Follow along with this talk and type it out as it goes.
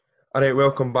All right,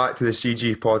 welcome back to the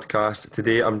CG podcast.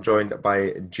 Today I'm joined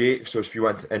by Jake. So if you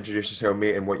want to introduce yourself,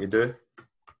 mate, and what you do.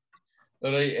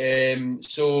 All right.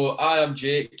 So I am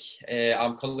Jake.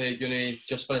 I'm currently at uni.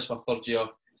 Just finished my third year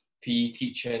PE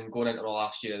teaching, going into my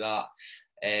last year of that.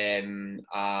 And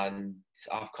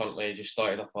I've currently just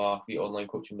started up a wee online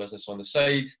coaching business on the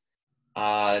side.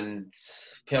 And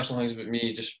personal things about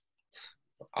me, just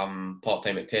I'm part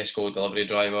time at Tesco, delivery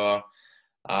driver,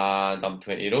 and I'm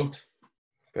 20-year-old.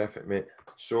 Perfect, mate.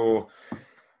 So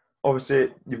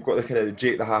obviously you've got the kind of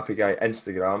Jake the Happy Guy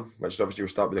Instagram, which is obviously you'll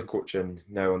start with the coaching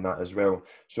now on that as well.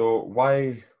 So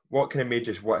what kind of made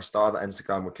you want to start that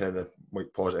Instagram with kind of the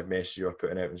positive message you were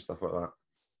putting out and stuff like that?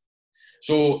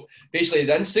 So basically,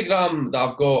 the Instagram that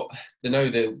I've got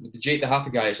the Jake the Happy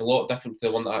Guy is a lot different to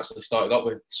the one that I actually started up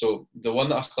with. So the one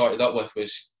that I started up with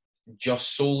was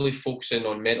just solely focusing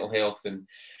on mental health and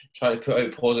trying to put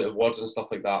out positive words and stuff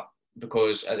like that.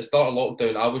 Because at the start of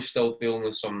lockdown, I was still dealing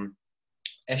with some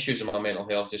issues in my mental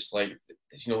health, just like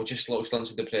just little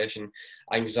stunts of depression,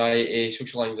 anxiety,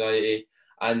 social anxiety,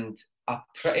 and I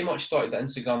pretty much started the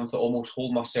Instagram to almost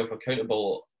hold myself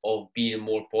accountable of being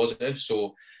more positive.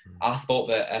 So I thought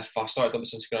that if I started up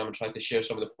this Instagram and tried to share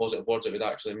some of the positive words, it would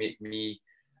actually make me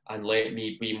and let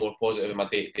me be more positive in my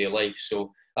day-to-day life.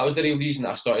 So that was the real reason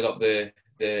that I started up the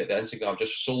Instagram,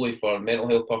 just solely for mental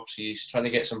health purposes, trying to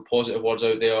get some positive words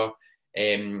out there.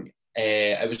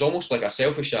 It was almost like a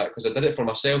selfish act because I did it for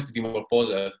myself to be more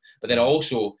positive, but then I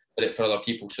also did it for other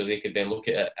people so they could then look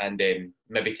at it and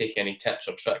maybe take any tips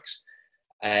or tricks.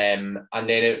 And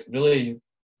then it really,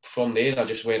 from there, I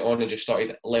just went on and just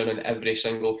started learning every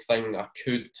single thing I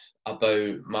could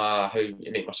about how to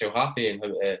make myself happy and how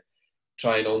to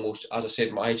try and almost, as I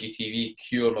said, my IGTV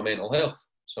cure my mental health.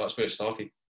 So that's where it started.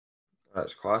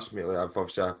 That's class, mate. Like I've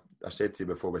obviously I said to you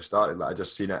before we started that I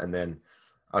just seen it and then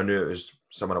I knew it was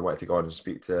someone I wanted to go on and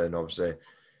speak to, and obviously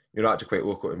you're actually quite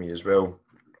local to me as well.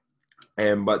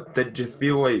 But did you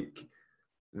feel like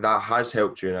that has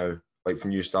helped you now? Like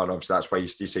from you starting, obviously that's why you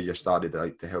said you started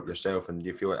like to help yourself, and do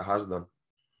you feel like it has done?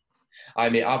 I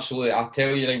mean, absolutely. I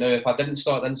tell you right now, if I didn't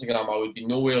start Instagram, I would be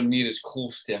nowhere near as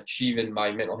close to achieving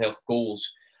my mental health goals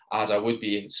as I would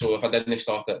be. So if I didn't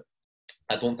start it,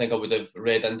 I don't think I would have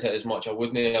read into it as much. I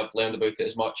wouldn't have learned about it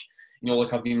as much.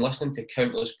 Like I've been listening to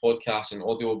countless podcasts and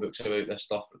audiobooks about this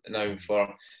stuff now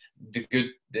for the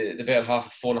better half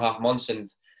of 4.5 months,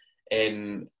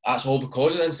 and that's all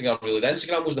because of Instagram. Really, the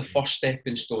Instagram was the first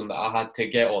stepping stone that I had to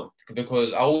get on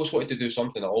because I always wanted to do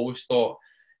something. I always thought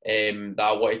that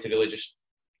I wanted to really just,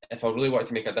 if I really wanted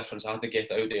to make a difference, I had to get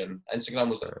it out there. And Instagram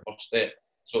was the first step.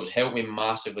 So it's helped me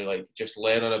massively, like just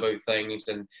learning about things,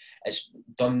 and it's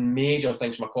done major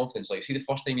things for my confidence. Like, see, the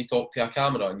first time you talk to a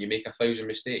camera and you make 1,000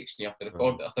 mistakes and you have to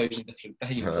record it 1,000 different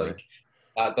times, like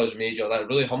that does major. That's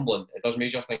really humbling. It does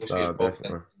major things for your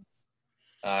confidence.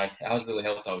 Definitely. It has really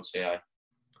helped, I would say.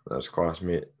 That's class,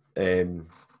 mate.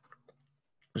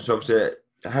 So obviously,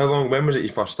 when was it you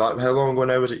first started? How long ago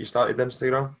now was it you started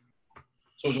Instagram?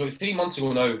 So it was about 3 months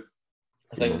ago now.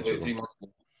 I think Months about ago. 3 months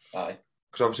ago. Aye.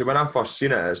 Because obviously when I first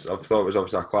seen it, I thought it was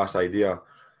obviously a class idea.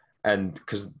 And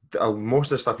because most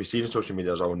of the stuff you see on social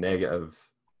media is all negative,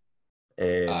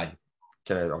 Aye.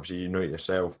 kind of obviously you know it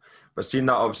yourself. But seeing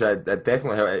that obviously it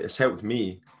definitely it's helped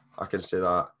me. I can say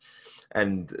that,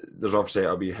 and there's obviously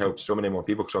it'll be helped so many more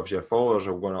people because obviously your followers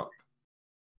are going up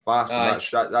fast,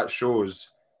 and Aye. that shows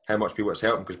how much people it's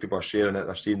helping because people are sharing it,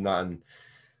 they're seeing that, and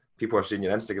people are seeing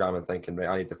your Instagram and thinking, right,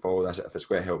 I need to follow this if it's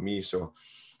going to help me. So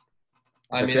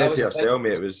it's I a mean, that credit was to the thing. yourself,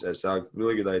 mate. It's a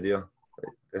really good idea.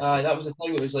 That was the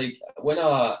thing. It was like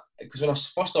because when I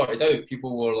first started out,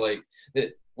 people were like,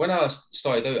 when I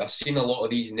started out, I seen a lot of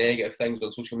these negative things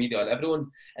on social media, and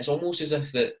everyone, it's almost as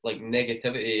if that like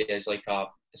negativity is it's like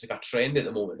a trend at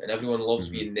the moment, and everyone loves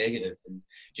Mm-hmm. being negative and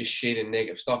just sharing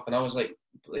negative stuff. And I was like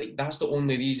that's the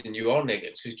only reason you are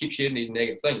negative because you keep sharing these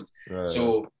negative things. Right.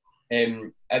 So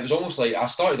it was almost like I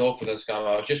started off with Instagram.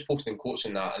 I was just posting quotes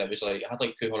in that, and it was like I had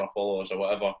like 200 followers or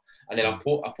whatever. And then I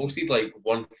posted like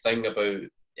one thing about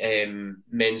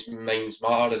men's minds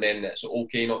matter, and then it's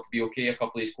okay not to be okay. A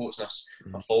couple of these quotes,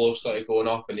 and my followers started going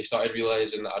up, and they started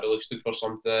realizing that I really stood for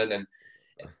something. And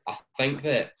I think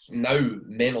that now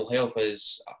mental health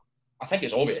is, I think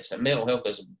it's obvious that mental health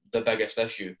is the biggest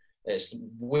issue. It's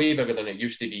way bigger than it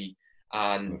used to be,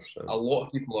 and a 100%. lot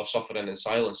of people are suffering in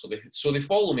silence. So they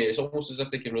follow me. It's almost as if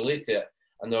they can relate to it,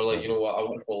 and they're like, you know what, I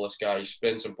want to follow this guy. He's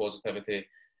spreading some positivity,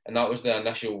 and that was the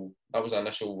initial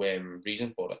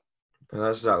reason for it. And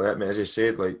that's exactly it, mate. As you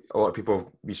said, like a lot of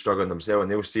people be struggling themselves,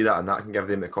 and they'll see that, and that can give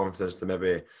them the confidence to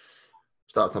maybe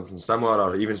start something similar,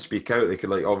 or even speak out. They could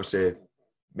like obviously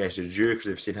message you because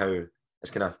they've seen how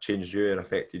it's kind of changed you and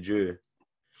affected you.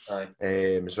 Aye.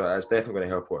 So it's definitely going to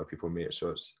help a lot of people, mate.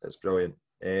 So it's brilliant.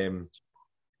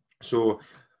 So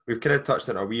we've kind of touched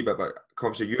on it a wee bit, but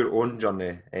obviously your own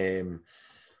journey.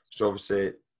 So obviously,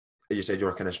 as you said, you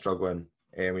were kind of struggling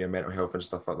with your mental health and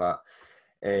stuff like that.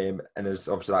 And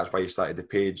obviously that's why you started the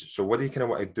page. So what do you kind of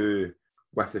want to do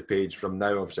with the page from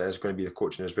now? Obviously it's going to be the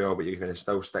coaching as well, but you're going to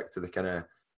still stick to the kind of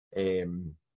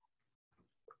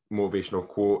motivational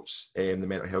quotes, the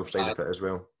mental health side of it as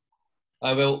well.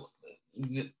 I will.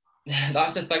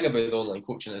 That's the thing about the online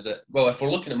coaching, is that, well, if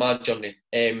we're looking at my journey,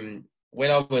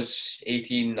 when I was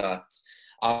 18,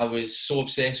 I was so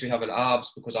obsessed with having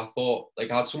abs because I thought, like,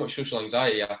 I had so much social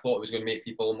anxiety, I thought it was going to make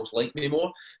people almost like me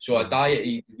more. So I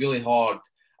dieted really hard.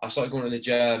 I started going to the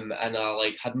gym, and I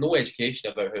like had no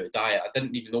education about how to diet. I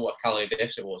didn't even know what a calorie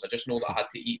deficit was. I just know that I had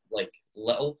to eat like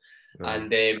little.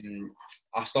 And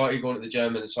I started going to the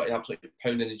gym and started absolutely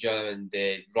pounding the gym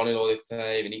and running all the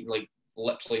time and eating like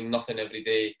literally nothing every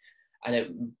day. And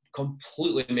it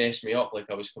completely messed me up. Like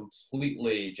I was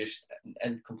completely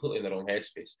completely in the wrong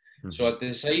headspace. So I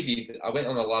decided, I went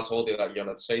on a last holiday that year, and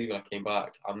I decided when I came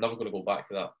back, I'm never going to go back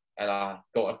to that. And I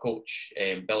got a coach,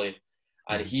 Billy,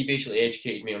 and he basically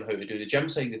educated me on how to do the gym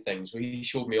side of things. So he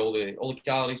showed me all the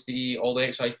calories to eat, all the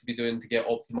exercise to be doing to get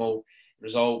optimal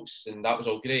results, and that was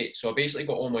all great. So I basically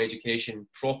got all my education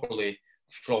properly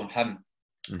from him,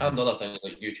 and other things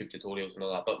like YouTube tutorials and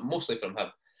all that, but mostly from him.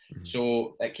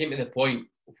 So it came to the point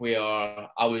where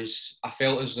I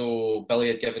felt as though Billy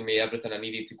had given me everything I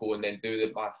needed to go and then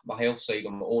do my health side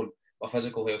on my own, my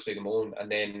physical health side on my own.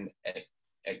 And then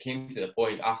it came to the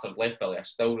point after I'd left Billy, I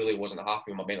still really wasn't happy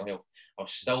with my mental health. I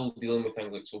was still dealing with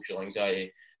things like social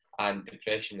anxiety and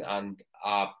depression, and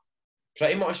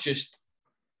pretty much just,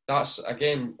 that's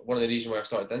again one of the reasons why I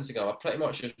started Instagram. I pretty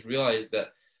much just realised that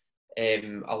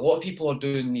a lot of people are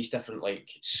doing these different like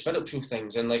spiritual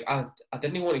things, and like I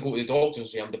didn't want to go to the doctor and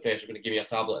say I'm depressed. They're going to give me a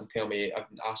tablet and tell me,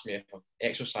 ask me if I've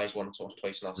exercised once or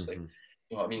twice, and that's like, you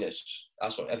know what I mean?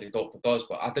 That's what every doctor does.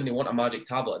 But I didn't want a magic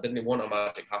tablet. I didn't want a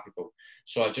magic happy pill.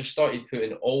 So I just started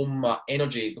putting all my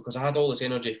energy, because I had all this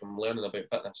energy from learning about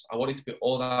fitness. I wanted to put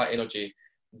all that energy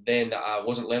then that I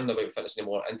wasn't learning about fitness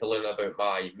anymore into learning about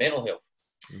my mental health.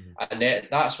 And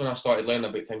that's when I started learning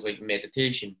about things like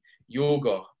meditation,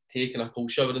 yoga, taking a cold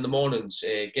shower in the mornings,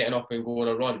 getting up and going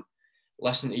on a run,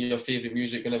 listening to your favourite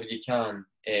music whenever you can,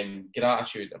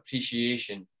 gratitude,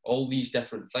 appreciation, all these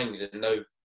different things. And now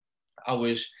I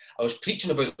was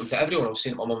preaching about them to everyone. I was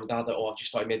saying to my mum and dad that, I've just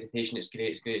started meditation, it's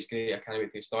great, I can't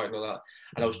wait to get started and all that.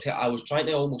 And I was trying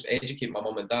to almost educate my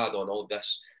mum and dad on all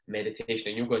this meditation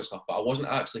and yoga and stuff, but I wasn't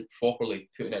actually properly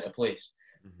putting it into place.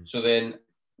 So then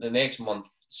the next month,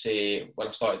 say when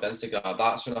I started Instagram,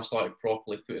 that's when I started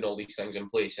properly putting all these things in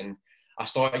place, and I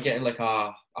started getting like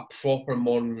a proper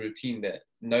morning routine that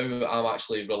now I'm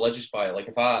actually religious by it. Like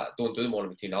if I don't do the morning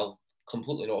routine, I'll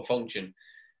completely not function.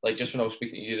 Like just when I was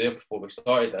speaking to you there before we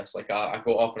started this, like I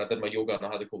got up and I did my yoga and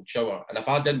I had a cold shower, and if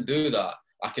I didn't do that,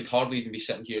 I could hardly even be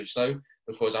sitting here just now,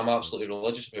 because I'm absolutely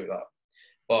religious about that.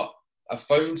 But I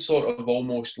found sort of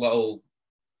almost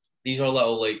these are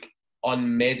little like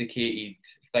unmedicated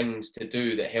things to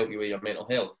do that help you with your mental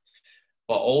health,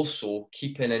 but also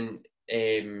keeping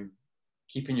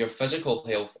your physical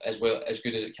health as well, as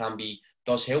good as it can be,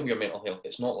 does help your mental health.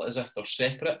 It's not as if they're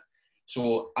separate.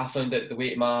 So I found that the way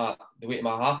to my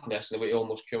happiness and the way to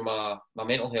almost cure my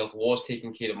mental health was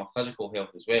taking care of my physical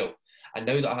health as well. And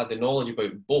now that I had the knowledge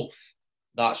about both,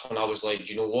 that's when I was like,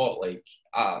 do you know what? Like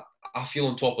I feel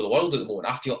on top of the world at the moment.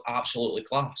 I feel absolutely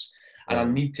class. And I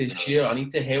need to share, I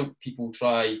need to help people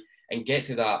try and get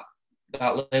to that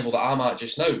level that I'm at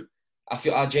just now.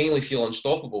 I genuinely feel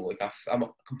unstoppable. Like I'm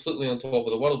completely on top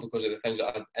of the world because of the things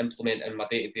that I implement in my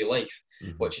day-to-day life,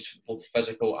 which is both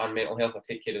physical and mental health. I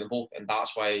take care of them both, and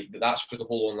that's where the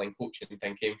whole online coaching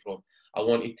thing came from. I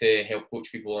wanted to help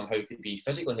coach people on how to be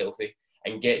physically healthy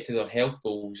and get to their health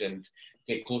goals and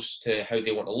get close to how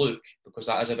they want to look, because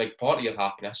that is a big part of your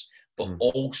happiness, but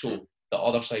also the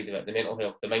other side of it, the mental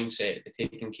health, the mindset, the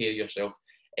taking care of yourself,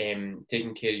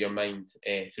 taking care of your mind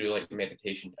through like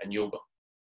meditation and yoga.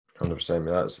 100%.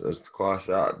 That's the class.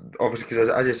 That obviously, because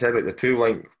as you said, like the two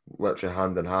link literally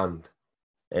hand in hand.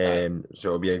 So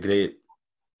it'll be a great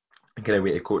kind of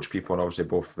way to coach people on obviously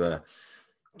both the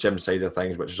gym side of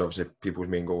things, which is obviously people's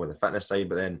main goal, and the fitness side.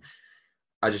 But then,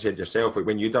 as you said yourself, like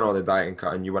when you've done all the diet and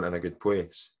cutting, you went in a good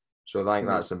place. So I think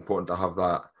that's important to have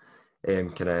that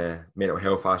kind of mental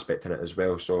health aspect in it as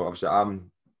well. So obviously,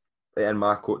 I'm in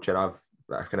my coaching. I've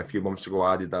kind of a few months ago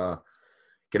added a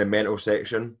kind of mental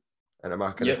section into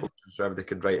my kind of coaching, so everybody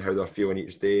could write how they're feeling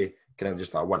each day, kind of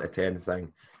just like 1 to 10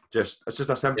 thing. It's just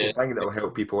a simple thing that will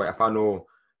help people. Like, if I know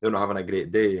they're not having a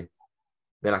great day,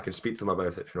 then I can speak to them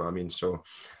about it, if you know what I mean. So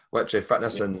literally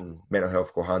fitness and mental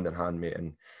health go hand in hand, mate.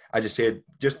 And as you said,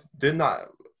 just doing that,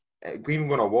 even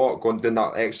going on a walk, doing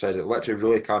that exercise, it literally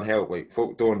really can help. Like,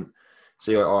 folk don't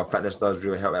say like, oh, fitness does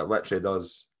really help. It literally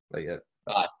does. Like, it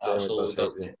absolutely does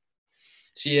help you.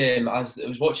 See, I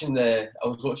was watching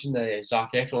the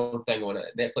Zac Efron thing on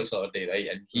Netflix the other day, right?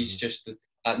 And he's just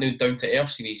that new Down to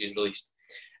Earth series he's released,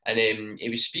 and he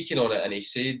was speaking on it, and he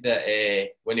said that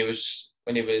when he was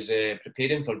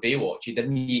preparing for Baywatch, he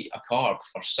didn't eat a carb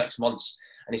for 6 months,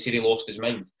 and he said he lost his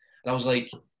mind. And I was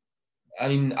like, I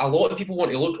mean, a lot of people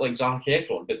want to look like Zac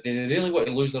Efron, but do they really want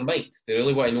to lose their mind? They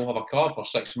really want to not have a carb for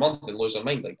 6 months and lose their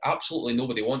mind? Like, absolutely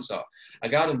nobody wants that. I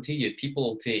guarantee you, people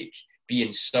will take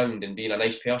being sound and being a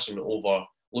nice person over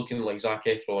looking like Zac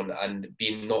Efron and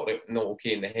being not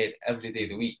okay in the head every day of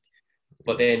the week.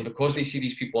 But then, because they see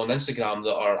these people on Instagram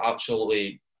that are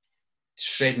absolutely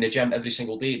shredding the gym every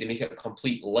single day, they make it a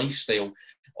complete lifestyle.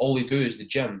 All they do is the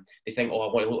gym. They think, oh,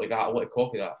 I want to look like that, I want to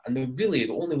copy that. And then really,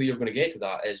 the only way you're going to get to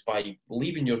that is by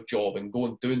leaving your job and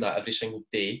going doing that every single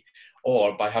day,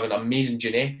 or by having amazing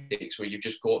genetics where you've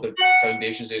just got the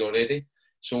foundations there already.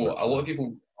 So a lot of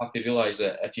people have to realise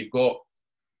that if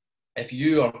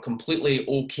you are completely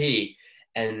okay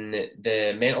in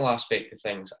the mental aspect of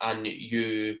things, and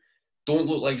you don't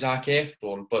look like Zac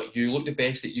Efron, but you look the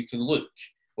best that you can look,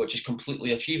 which is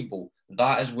completely achievable,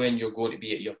 that is when you're going to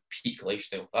be at your peak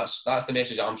lifestyle. That's the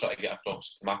message I'm trying to get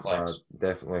across to my clients.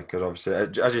 Definitely, because obviously,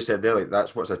 as you said there, like,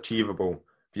 that's what's achievable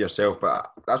for yourself.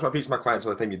 But that's what I preach to my clients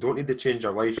all the time. You don't need to change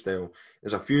your lifestyle.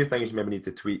 There's a few things you maybe need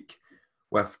to tweak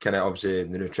with kind of obviously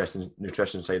the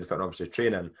nutrition side of it, and obviously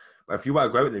training. But if you want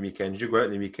to go out on the weekends, you go out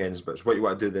on the weekends, but it's what you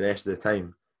want to do the rest of the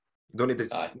time. You don't need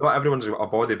to. Not everyone's a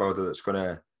bodybuilder that's going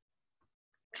to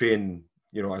train,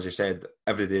 you know, as you said,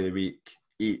 every day of the week,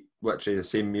 eat literally the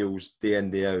same meals day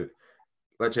in, day out.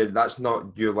 Literally, that's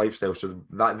not your lifestyle. So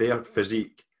that their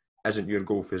physique isn't your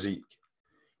goal physique.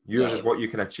 Yours is what you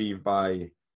can achieve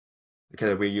by the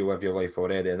kind of way you live your life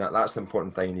already. And that's the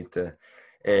important thing you need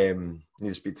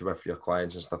to speak to with your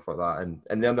clients and stuff like that.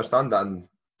 And they understand that.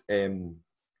 And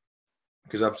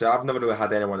because obviously I've never really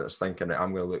had anyone that's thinking that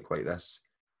I'm going to look like this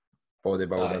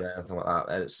bodybuilder or anything like that.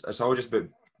 And it's all just about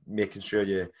making sure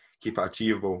you keep it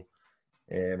achievable,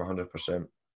 100%.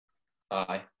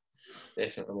 Aye,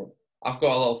 definitely. I've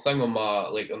got a little thing on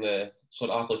on the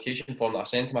sort of application form that I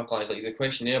send to my clients, like the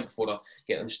questionnaire before I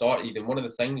get them started. And one of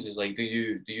the things is like, do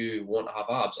you want to have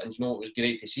abs? And you know what was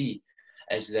great to see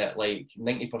is that like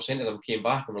 90% of them came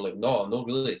back and were like, no, not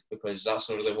really, because that's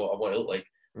not really what I want to look like.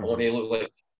 I want to look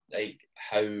like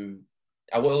how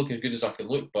I want to look as good as I can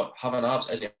look, but having abs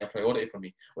isn't a priority for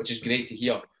me, which is great to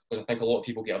hear, because I think a lot of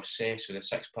people get obsessed with the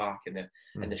six pack and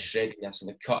the shreddiness and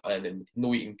the cutting and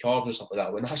no eating carbs and stuff like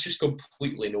that, when that's just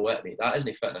completely no it, mate. That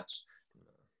isn't fitness.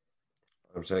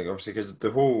 I'm saying, obviously, because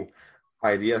the whole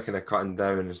idea of kind of cutting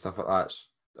down and stuff like that,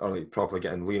 or like properly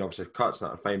getting lean, obviously cuts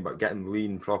not fine, but getting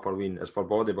lean, proper lean, is for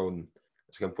bodybuilding.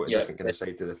 It's a completely different kind of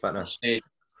side to the fitness.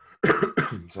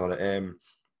 Sorry.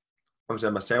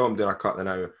 Obviously myself, I'm doing a cut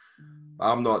now.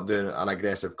 I'm not doing an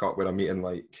aggressive cut where I'm eating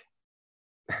like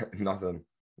nothing.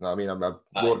 You know what I mean?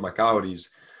 I've lowered my calories,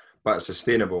 but it's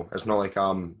sustainable. It's not like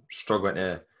I'm struggling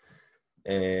to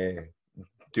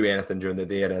do anything during the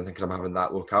day or anything because I'm having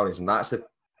that low calories. And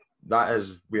that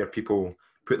is where people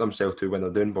put themselves to when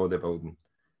they're doing bodybuilding.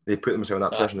 They put themselves in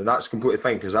that position, and that's completely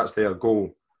fine because that's their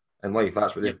goal in life.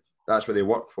 That's what they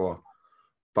work for.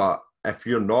 But if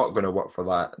you're not going to work for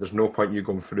that, there's no point you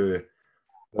going through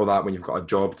all that when you've got a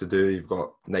job to do, you've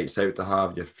got nights out to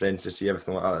have, your friends to see,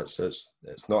 everything like that.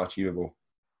 It's not achievable.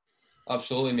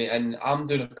 Absolutely, mate. And I'm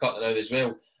doing a cut now as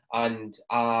well, and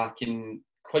I can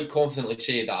quite confidently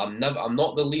say that I'm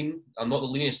not the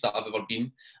leanest that I've ever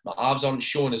been. My abs aren't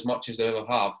shown as much as they ever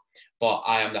have, but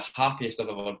I am the happiest I've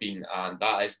ever been, and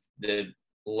that is the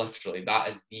most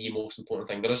important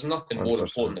thing. There is nothing 100%. More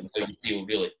important than how you feel,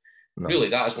 really. No. Really,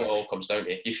 that is what it all comes down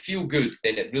to. If you feel good,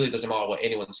 then it really doesn't matter what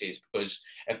anyone says, because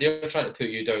if they're trying to put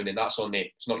you down, then that's on them.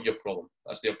 It's not your problem.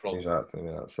 That's their problem. Exactly,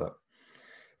 that's it.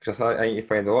 Because I think you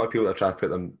find a lot of people that try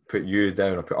to put you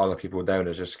down or put other people down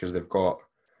is just because they've got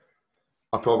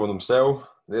a problem themselves.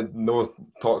 They've no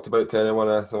talked about to anyone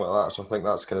or anything like that. So I think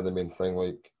that's kind of the main thing.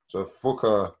 Like, so if folk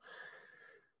are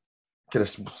kind of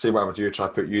say whatever to you, try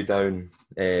to put you down,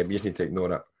 you just need to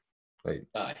ignore it.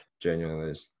 Like, genuinely,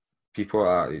 it's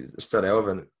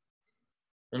irrelevant.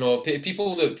 You know,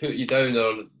 people that put you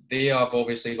down, they have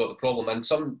obviously got the problem. And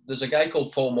there's a guy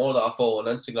called Paul Moore that I follow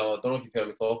on Instagram. I don't know if you've heard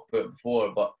me talk about it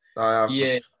before, but I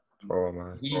have Oh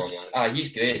man.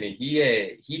 He's great, mate.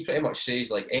 He pretty much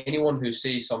says, like, anyone who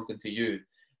says something to you,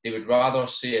 they would rather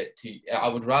say it to. I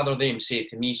would rather them say it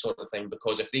to me, sort of thing,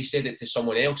 because if they said it to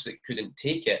someone else that couldn't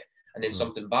take it, and then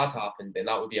something bad happened, then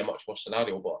that would be a much worse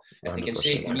scenario. But if they can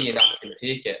say it to me and I can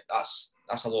take it, that's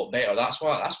a lot better. That's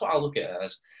what I look at it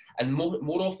as. And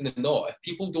more often than not, if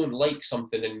people don't like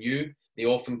something in you, they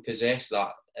often possess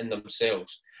that in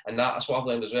themselves. And that's what I've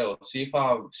learned as well. See if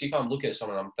I'm looking at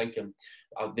someone and I'm thinking,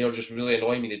 they're just really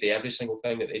annoying me today. Every single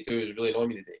thing that they do is really annoying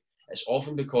me today. It's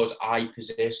often because I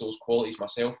possess those qualities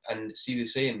myself. And see the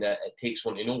saying that it takes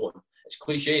one to know one. It's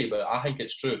cliche, but I think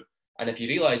it's true. And if you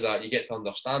realise that, you get to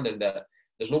understanding that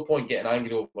there's no point getting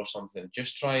angry over something.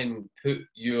 Just try and put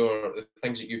the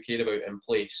things that you care about in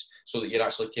place so that you're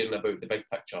actually caring about the big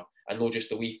picture and not just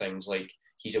the wee things like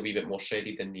he's a wee bit more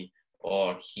shredded than me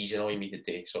or he's annoying me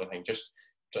today, sort of thing.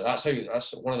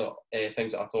 That's one of the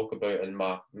things that I talk about in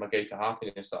my Guide to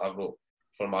Happiness that I wrote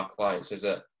for my clients, is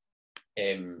that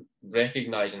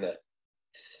recognising that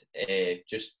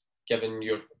just giving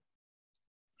your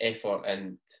effort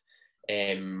and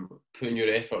putting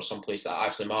your effort someplace that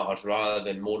actually matters rather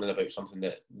than moaning about something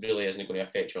that really isn't going to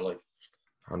affect your life.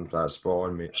 100% spot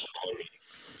on, mate.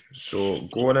 So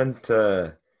going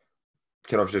into,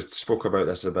 kind of just spoke about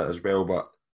this a bit as well, but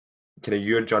kind of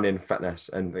your journey in fitness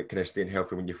and kind of staying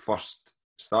healthy when you first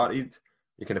started.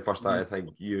 You kind of first started, I think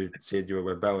you said you were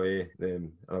with Billy,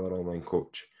 another online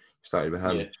coach. You started with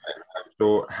him. Yeah.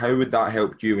 So how would that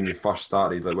help you when you first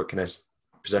started? Like what kind of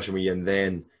position were you in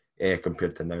then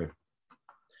compared to now?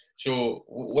 So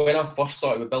when I first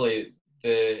started with Billy,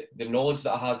 the knowledge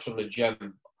that I had from the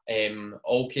gym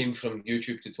all came from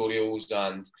YouTube tutorials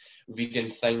and reading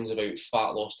things about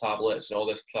fat loss tablets and all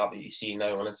this crap that you see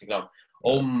now on Instagram.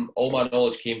 All my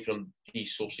knowledge came from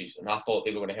these sources, and I thought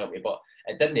they were going to help me, but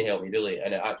it didn't help me really,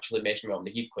 and it actually messed me up in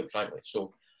the head, quite frankly.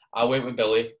 So I went with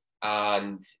Billy,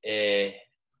 and I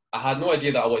had no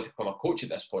idea that I wanted to become a coach at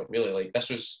this point, really. Like,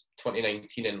 this was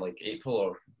 2019 in like April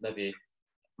or maybe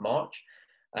March.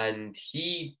 And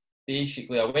he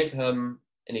basically, I went to him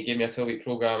and he gave me a 12-week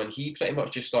program, and he pretty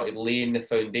much just started laying the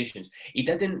foundations.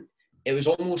 It was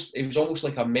almost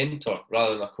like a mentor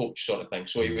rather than a coach sort of thing.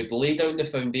 So he would lay down the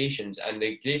foundations. And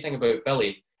the great thing about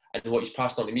Billy and what he's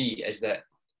passed on to me is that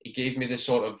he gave me the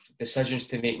sort of decisions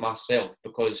to make myself,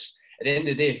 because at the end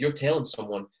of the day, if you're telling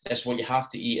someone this is what you have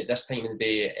to eat at this time of the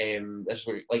day, this is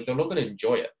what, like, they're not going to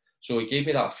enjoy it. So he gave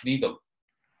me that freedom.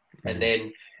 And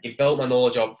then he built my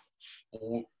knowledge up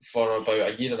for about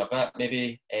a year and a bit,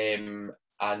 maybe.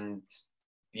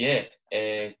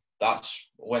 That's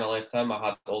when I left him. I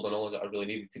had all the knowledge that I really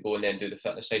needed to go and then do the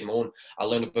fitness side of my own. I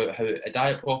learned about how to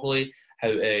diet properly, how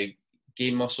to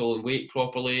gain muscle and weight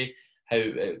properly, how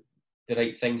the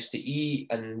right things to eat,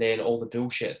 and then all the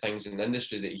bullshit things in the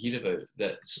industry that you hear about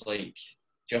that's like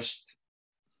just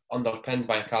underpinned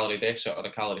by a calorie deficit or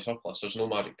a calorie surplus. There's no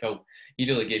magic pill. He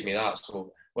really gave me that.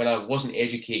 So when I wasn't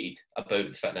educated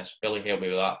about fitness, Billy helped me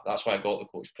with that. That's why I got the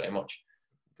coach, pretty much.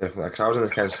 Definitely, because I was in a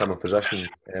kind of similar position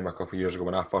a couple of years ago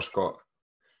when I first got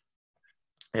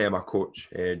my coach,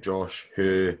 Josh,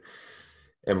 who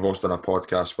I've also done a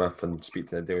podcast with and speak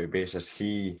to on a daily basis.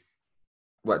 He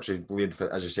literally laid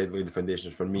the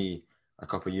foundations for me a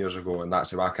couple of years ago, and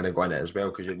that's how I kind of got in it as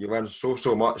well, because you learn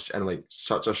so much in like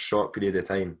such a short period of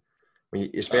time.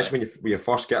 Especially when you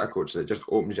first get a coach, it just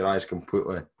opens your eyes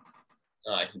completely.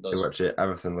 It does. To literally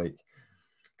everything. Like,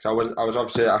 because I was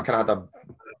obviously, I kind of had a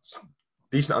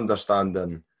decent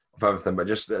understanding of everything, but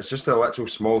it's just the little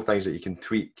small things that you can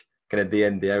tweak kind of day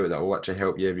in, day out that will literally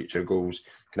help you reach your goals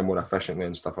kind of more efficiently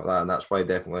and stuff like that. And that's why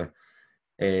definitely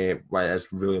why it is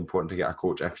really important to get a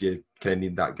coach if you kind of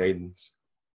need that guidance.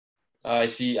 I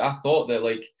see. I thought that,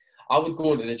 like, I would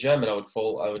go into the gym and I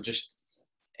would just,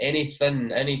 any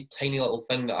tiny little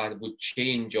thing that I would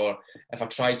change, or if I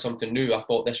tried something new, I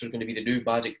thought this was going to be the new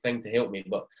magic thing to help me.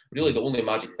 But really, the only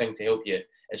magic thing to help you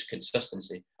is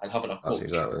consistency and having a coach. That's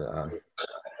exactly that.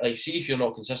 Like, see if you're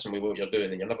not consistent with what you're doing,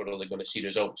 then you're never really going to see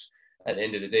results at the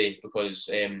end of the day. Because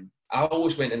I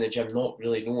always went in the gym not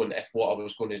really knowing if what I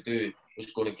was going to do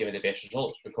was going to give me the best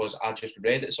results, because I just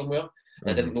read it somewhere.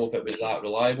 I didn't know if it was that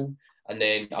reliable. And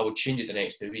then I would change it the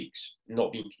next 2 weeks,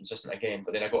 not being consistent again.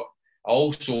 But then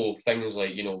also things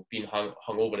like, being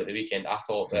hungover at the weekend. I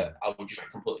thought that I would just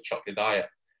completely chuck the diet.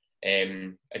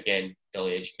 Again,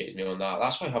 Billy educated me on that.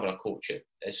 That's why having a coach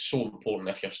is so important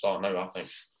if you're starting out, I think.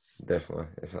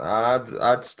 Definitely.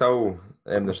 I'd still,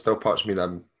 there's still parts of me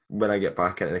that when I get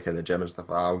back into the kind of gym and stuff,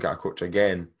 I'll get a coach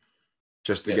again,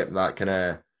 just to get that kind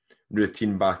of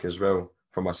routine back as well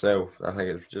for myself. I think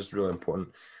it's just really important.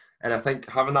 And I think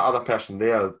having that other person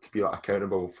there to be like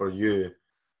accountable for you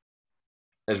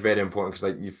is very important because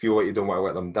like you feel like you don't want to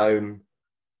let them down.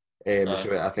 Aye.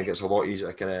 So I think it's a lot easier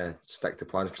to kind of stick to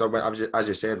plans because I was, as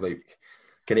you said, like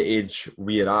kind of age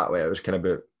we're at, like it was kind of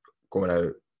about going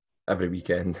out every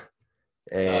weekend.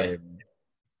 Aye.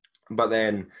 But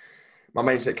then my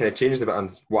mindset kind of changed a bit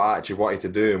on what I actually wanted to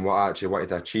do and what I actually wanted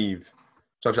to achieve.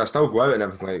 So obviously I still go out and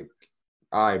everything like,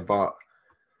 aye, but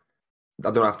I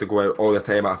don't have to go out all the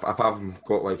time. If I've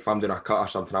got like, if I'm doing a cut or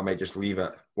something, I might just leave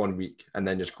it one week and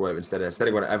then just go out instead of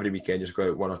going out every weekend, just go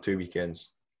out 1 or 2 weekends.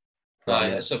 You know what I Aye,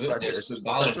 mean? it's about It's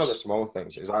balance. all the small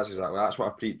things. Exactly. That's what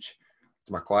I preach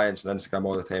to my clients on Instagram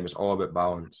all the time. It's all about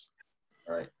balance.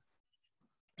 Right.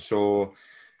 So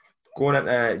going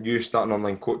into you starting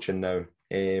online coaching now.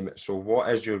 So what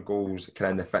is your goals kind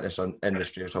of in the fitness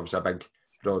industry? It's obviously a big,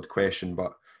 broad question,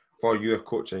 but for your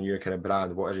coaching and your kind of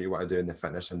brand, what is it you want to do in the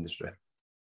fitness industry?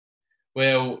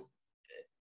 Well,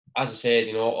 as I said,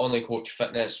 online coach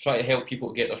fitness, try to help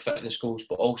people get their fitness goals,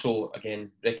 but also, again,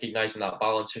 recognising that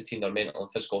balance between their mental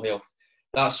and physical health.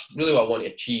 That's really what I want to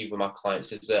achieve with my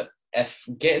clients, is that if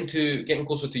getting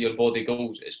closer to your body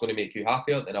goals is going to make you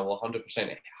happier, then I will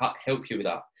 100% help you with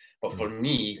that. But for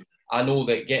me, I know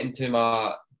that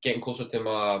getting closer to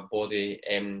my body,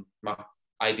 my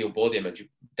ideal body image,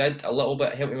 did a little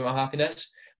bit help me with my happiness,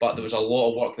 but there was a lot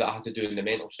of work that I had to do in the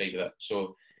mental side of it.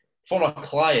 So for my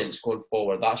clients going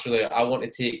forward, that's really, I want to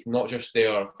take not just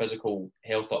their physical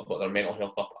health up, but their mental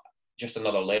health up just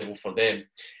another level for them.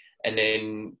 And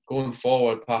then going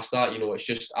forward past that, it's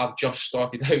just, I've just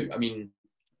started out. I mean,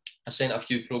 I sent a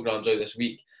few programs out this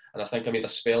week, and I think I made a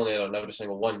spelling error in every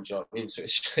single one. Do you know what I mean? So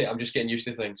I'm just getting used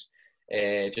to things,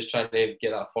 just trying to get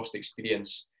that first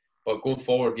experience. But going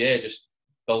forward, yeah, just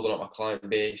building up my client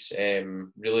base,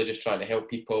 really just trying to help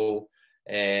people.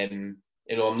 I'm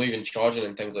not even charging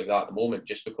and things like that at the moment,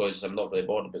 just because I'm not really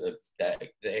bothered about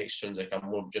the extrinsic. I'm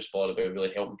more just bothered about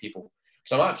really helping people,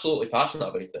 because I'm absolutely passionate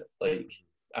about it. Like,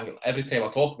 every time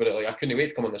I talk about it, like, I couldn't wait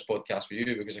to come on this podcast with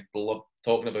you, because I love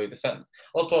talking about the fit.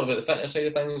 I love talking about the fitness side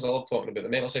of things. I love talking about the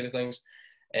mental side of things.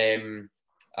 And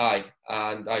I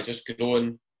just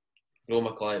grow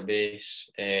my client base,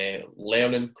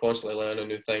 constantly learning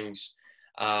new things,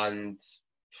 and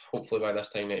hopefully by this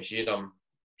time next year, I'm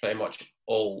pretty much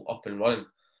all up and running.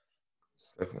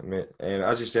 Definitely, mate.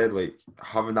 As you said, like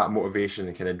having that motivation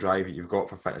and kind of drive that you've got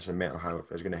for fitness and mental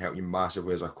health is going to help you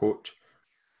massively as a coach.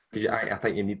 Because I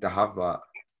think you need to have that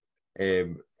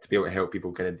to be able to help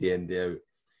people kind of day in, day out.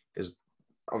 Because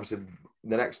obviously,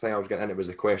 the next thing I was getting into was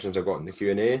the questions I got in the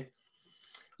Q&A.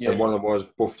 Yeah. And one of them was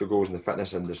both your goals in the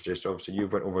fitness industry. So obviously,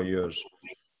 you've went over yours.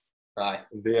 Aye.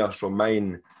 There, so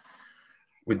mine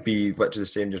would be literally the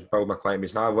same, just build my client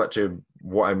base. Now I literally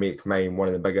want to make mine one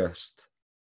of the biggest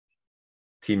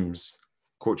teams,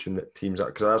 coaching teams,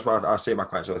 because that's what I say to my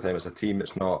clients all the time. It's a team.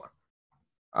 It's not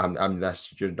I'm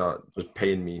this, you're not just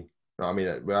paying me. You know what I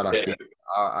mean? We are a team.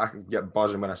 I get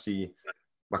buzzing when I see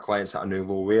my clients at a new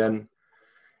low weigh-in,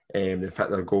 they fit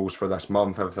their goals for this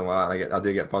month, everything like that. And I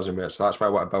do get buzzing with it. So that's why I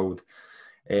want to build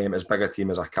as big a team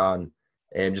as I can,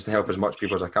 just to help as much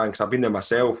people as I can. Because I've been there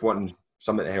myself, wanting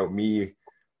something to help me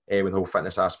with the whole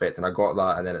fitness aspect, and I got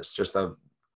that. And then it's just a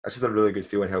really good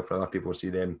feeling helping other people see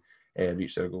them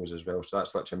reach their goals as well. So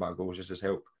that's literally my goals, just to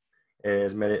help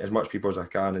as much people as I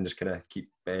can, and just kind of keep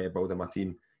building my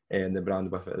team and the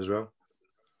brand with it as well.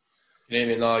 Great,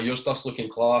 mate. Your stuff's looking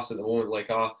class at the moment. Like,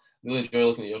 I really enjoy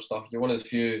looking at your stuff. You're one of the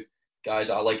few guys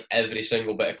that I like every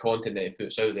single bit of content that he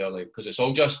puts out there, like, because it's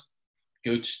all just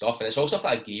good stuff, and it's all stuff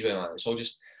that I agree with, man. It's all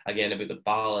just, again, about the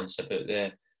balance, about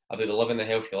the living the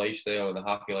healthy lifestyle and the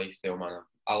happy lifestyle, man.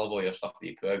 I love all your stuff that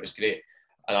you put out. It's great,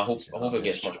 and I hope it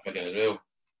gets much bigger as well.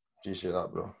 Appreciate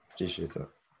that, bro. Appreciate it.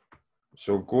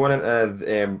 So going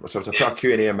into so I put a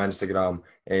Q&A on my Instagram.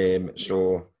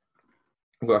 So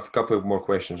I've got a couple of more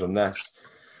questions on this.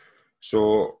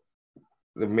 So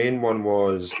the main one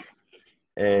was,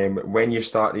 when you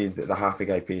started the Happy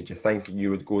Guy page, do you think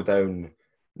you would go down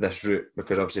this route?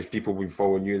 Because obviously if people have been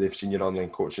following you, they've seen your online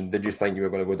coaching. Did you think you were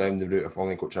going to go down the route of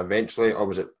online coaching eventually, or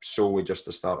was it solely just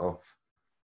to start off?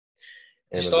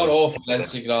 To start off on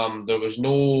Instagram, there was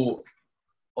no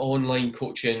online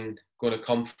coaching going to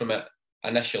come from it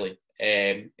initially.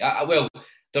 Well,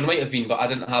 there might have been, but I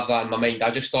didn't have that in my mind. I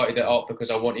just started it up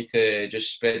because I wanted to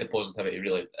just spread the positivity,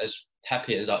 really. As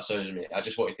happy as that sounds to me, I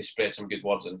just wanted to spread some good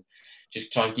words and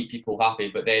just try and keep people happy.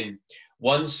 But then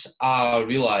once I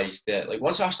realised that, like,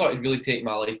 once I started really taking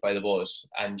my life by the balls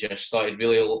and just started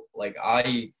really, like,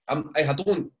 I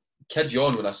don't kid you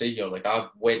on when I say here, like, I've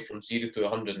went from 0 to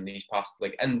 100 in these past,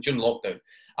 like, and during lockdown,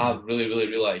 I've really, really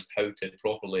realised how to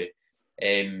properly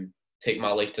take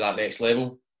my life to that next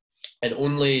level. And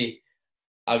only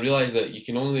I realised that you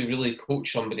can only really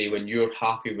coach somebody when you're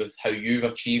happy with how you've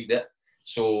achieved it.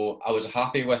 So I was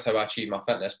happy with how I achieved my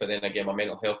fitness, but then again, my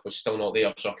mental health was still not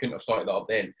there, so I couldn't have started that up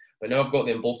then. But now I've got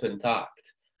them both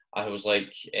intact. I was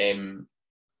like,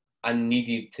 I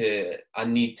need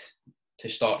to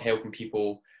start helping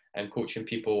people and coaching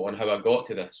people on how I got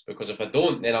to this, because if I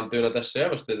don't, then I'm doing a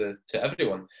disservice to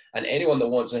everyone and anyone that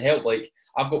wants to help. Like,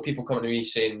 I've got people coming to me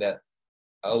saying that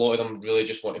a lot of them really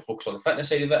just want to focus on the fitness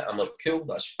side of it. I'm like, cool,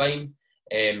 that's fine,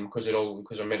 because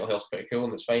their mental health's pretty cool,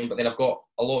 and that's fine. But then I've got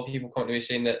a lot of people coming to me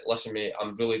saying that, listen, mate,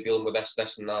 I'm really dealing with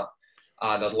this and that,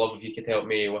 and I'd love if you could help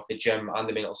me with the gym and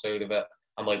the mental side of it.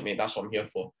 I'm like, mate, that's what I'm here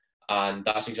for. And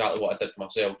that's exactly what I did for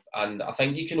myself. And I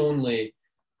think you can only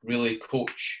really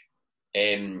coach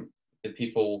the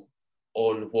people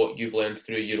on what you've learned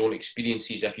through your own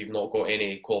experiences if you've not got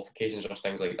any qualifications or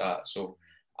things like that. So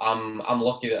I'm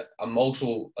lucky that I'm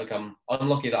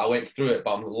unlucky that I went through it,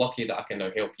 but I'm lucky that I can now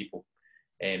help people.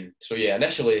 So yeah,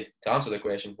 initially, to answer the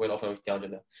question, went off on a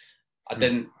tangent there. I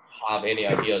didn't have any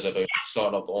ideas about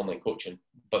starting up the online coaching,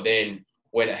 but then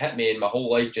when it hit me and my whole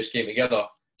life just came together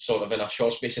sort of in a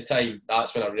short space of time,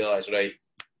 that's when I realised, right,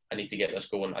 I need to get this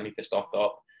going. I need to start it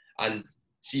up. And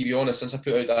see, to be honest, since I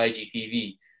put out the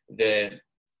IGTV,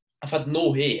 I've had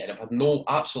no hate, and I've had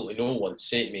absolutely no one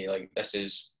say to me, like, this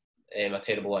is a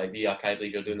terrible idea, I can't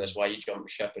believe you're doing this, why are you jumping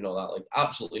ship and all that. Like,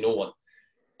 absolutely no one.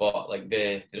 But like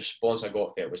the response I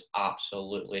got for it was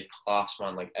absolutely class,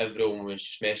 man. Like, everyone was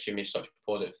just messaging me such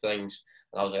positive things,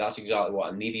 and I was like, that's exactly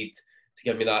what I needed to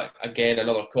give me that, again,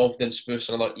 another confidence boost,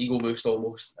 another ego boost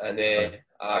almost. And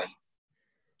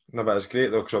No, but it's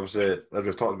great though, because obviously, as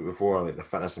we've talked about before, like the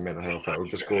fitness and mental health, it will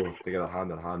just go together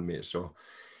hand in hand, mate. So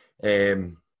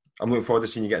I'm looking forward to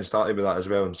seeing you getting started with that as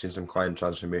well, and seeing some client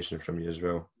transformation from you as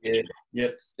well. Yeah,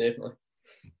 definitely.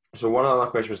 So one other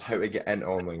question was how to get into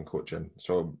online coaching.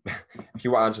 So if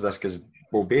you want to answer this, because,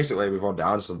 well, basically we've already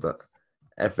answered it.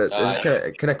 If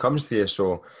it kind of comes to you,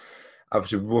 so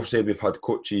obviously we both said we've had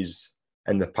coaches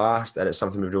in the past, and it's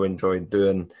something we've really enjoyed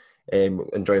doing,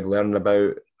 enjoyed learning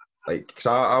about. Like, because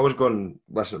I was going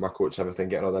listening to my coach and everything,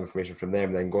 getting all the information from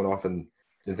them, then going off and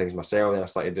doing things myself. Then I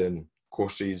started doing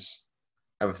courses,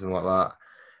 everything like that,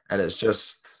 and it's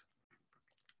just,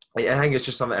 I think it's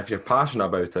just something, if you're passionate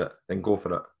about it, then go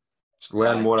for it. Just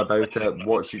learn more about it,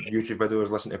 watch YouTube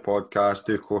videos, listen to podcasts,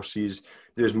 do courses,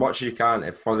 do as much as you can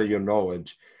to further your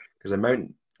knowledge. Because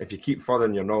if you keep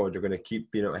furthering your knowledge, you're going to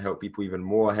keep being able to help people even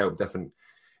more, help different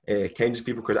kinds of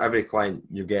people, because every client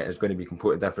you get is going to be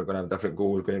completely different, going to have different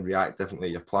goals, going to react differently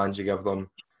to your plans you give them.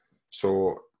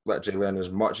 So literally learn as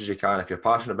much as you can. If you're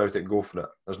passionate about it, go for it.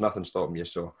 There's nothing stopping you.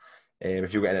 So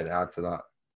if you've got anything to add to that.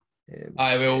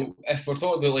 I will. If we're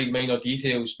talking about like minor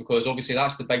details, because obviously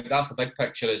that's the big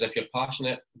picture. Is if you're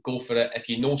passionate, go for it. If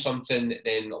you know something,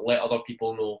 then let other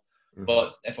people know. Mm-hmm.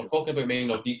 But if we're talking about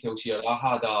minor details here, I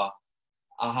had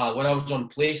when I was on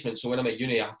placement. So when I'm at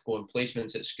uni, I have to go on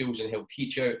placements at schools and help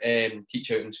teach out in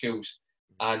schools.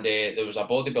 And there was a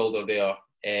bodybuilder there.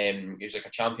 He was like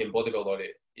a champion bodybuilder.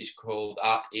 He's called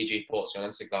 @AJ Potts on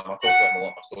Instagram. I talk about him a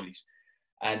lot of my stories.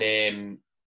 And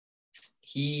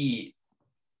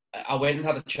I went and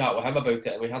had a chat with him about it,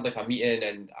 and we had like a meeting,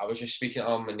 and I was just speaking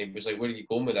to him, and he was like, "Where are you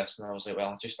going with this?" And I was like, "Well,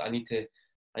 I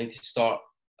need to start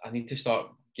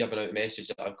giving out the message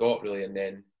that I've got, really." And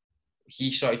then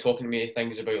he started talking to me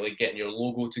things about like getting your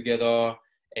logo together,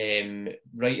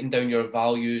 writing down your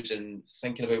values, and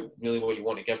thinking about really what you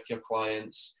want to give to your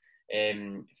clients,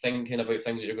 thinking about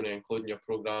things that you're going to include in your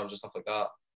programs and stuff like that.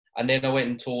 And then I went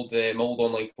and told my old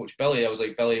online coach, Billy. I was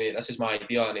like, "Billy, mate, this is my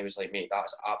idea." And he was like, "Mate,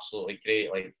 that's absolutely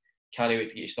great. Like, can't wait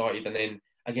to get you started." And then,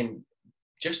 again,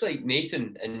 just like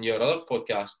Nathan in your other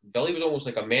podcast, Billy was almost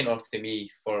like a mentor to me.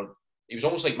 He was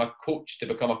almost like my coach to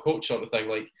become a coach, sort of thing.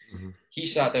 Like, He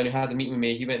sat down, he had a meeting with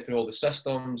me, he went through all the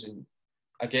systems. And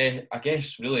I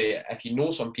guess really, if you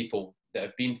know some people that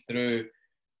have been through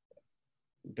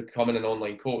becoming an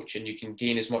online coach, and you can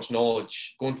gain as much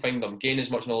knowledge, go and find them, gain as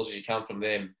much knowledge as you can from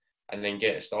them, and then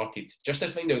get it started. Just to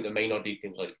find out the minor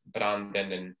details like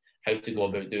branding and how to go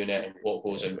about doing it and what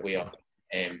goes in where.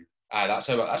 That's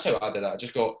how I did it. I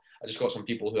just got some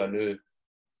people who I knew,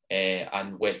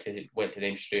 and went to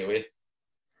them straight away.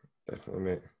 Definitely,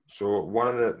 mate. So one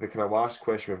of the kind of last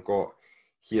question we've got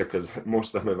here, because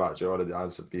most of them have actually already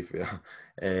answered, to be fair.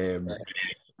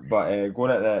 But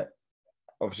going at that,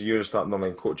 obviously you're starting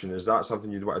online coaching. Is that something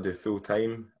you'd want to do full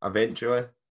time eventually,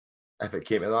 if it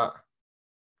came to that?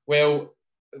 Well,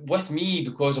 with me,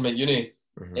 because I'm at uni,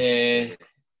 I'm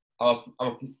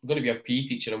going to be a PE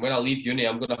teacher, and when I leave uni,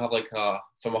 I'm going to have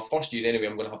for my first year anyway,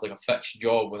 I'm going to have like a fixed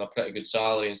job with a pretty good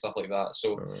salary and stuff like that.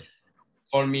 So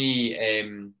for me,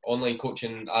 online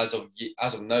coaching as of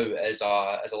now is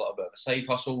a little bit of a side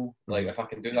hustle. Like if I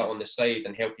can do that on the side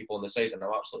and help people on the side, then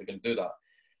I'm absolutely going to do that.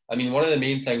 I mean, one of the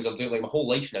main things I'm doing, like my whole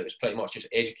life now, is pretty much just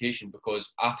education,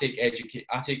 because I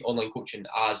take online coaching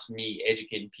as me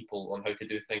educating people on how to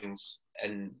do things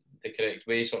in the correct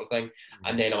way, sort of thing.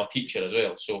 And then I'm a teacher as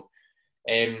well. So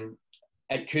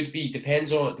it could be,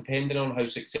 depending on how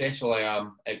successful I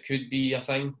am, it could be a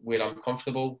thing where I'm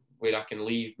comfortable, where I can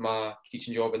leave my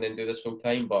teaching job and then do this full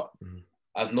time. But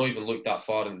I've not even looked that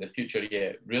far in the future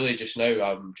yet. Really, just now,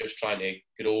 I'm just trying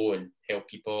to grow and help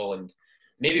people. And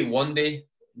maybe one day,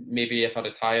 maybe if I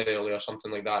retire early or something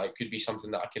like that, it could be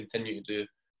something that I continue to do.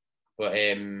 But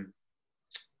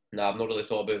no, I've not really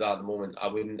thought about that at the moment. I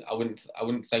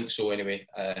wouldn't think so anyway.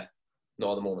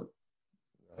 Not at the moment.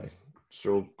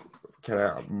 So,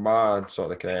 my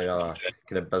sort of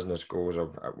kind of business goals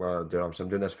of what I'm doing. So I'm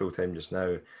doing this full time just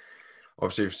now.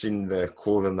 Obviously, you've seen the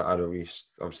clothing that I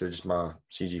released. Obviously, just my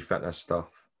CG Fitness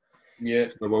stuff. Yeah.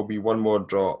 So there will be one more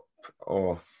drop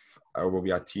of. It will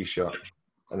be a T-shirt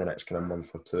in the next kind of month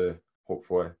or two,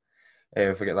 hopefully,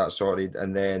 if I get that sorted.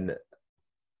 And then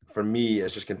for me,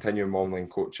 it's just continuing my online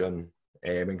coaching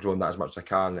and growing that as much as I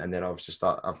can. And then obviously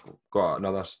I've got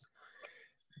another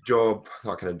job,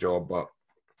 not kind of job, but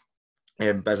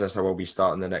business I will be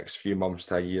starting the next few months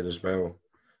to a year as well.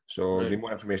 So there'll be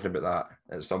more information about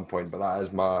that at some point, but that is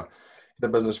the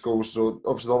business goals. So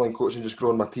obviously the online coaching, just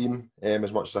growing my team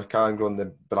as much as I can, growing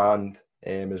the brand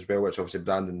as well, which obviously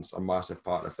branding's a massive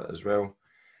part of it as well.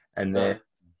 And then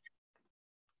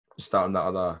starting that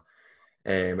other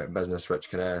business, which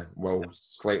kind of will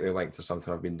slightly link to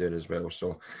something I've been doing as well.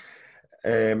 So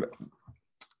that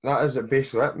is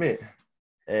basically it, mate.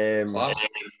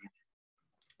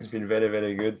 It's been very,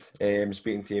 very good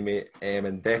speaking to you, mate,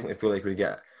 and definitely feel like we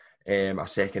get a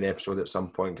second episode at some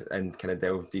point and kind of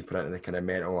delve deeper into the kind of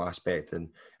mental aspect and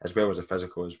as well as the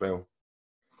physical as well.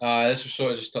 This was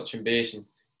sort of just touching base and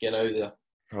getting out there.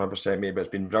 100%, mate, but it's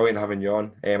been brilliant having you on.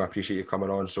 I appreciate you coming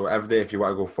on. So every day, if you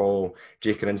want to go follow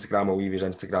Jake on Instagram, I'll leave his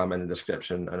Instagram in the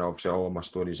description and obviously all of my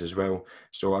stories as well.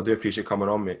 So I do appreciate you coming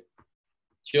on, mate.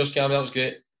 Cheers, Cam. That was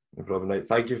great. No problem, mate.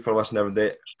 Thank you for listening every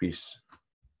day. Peace.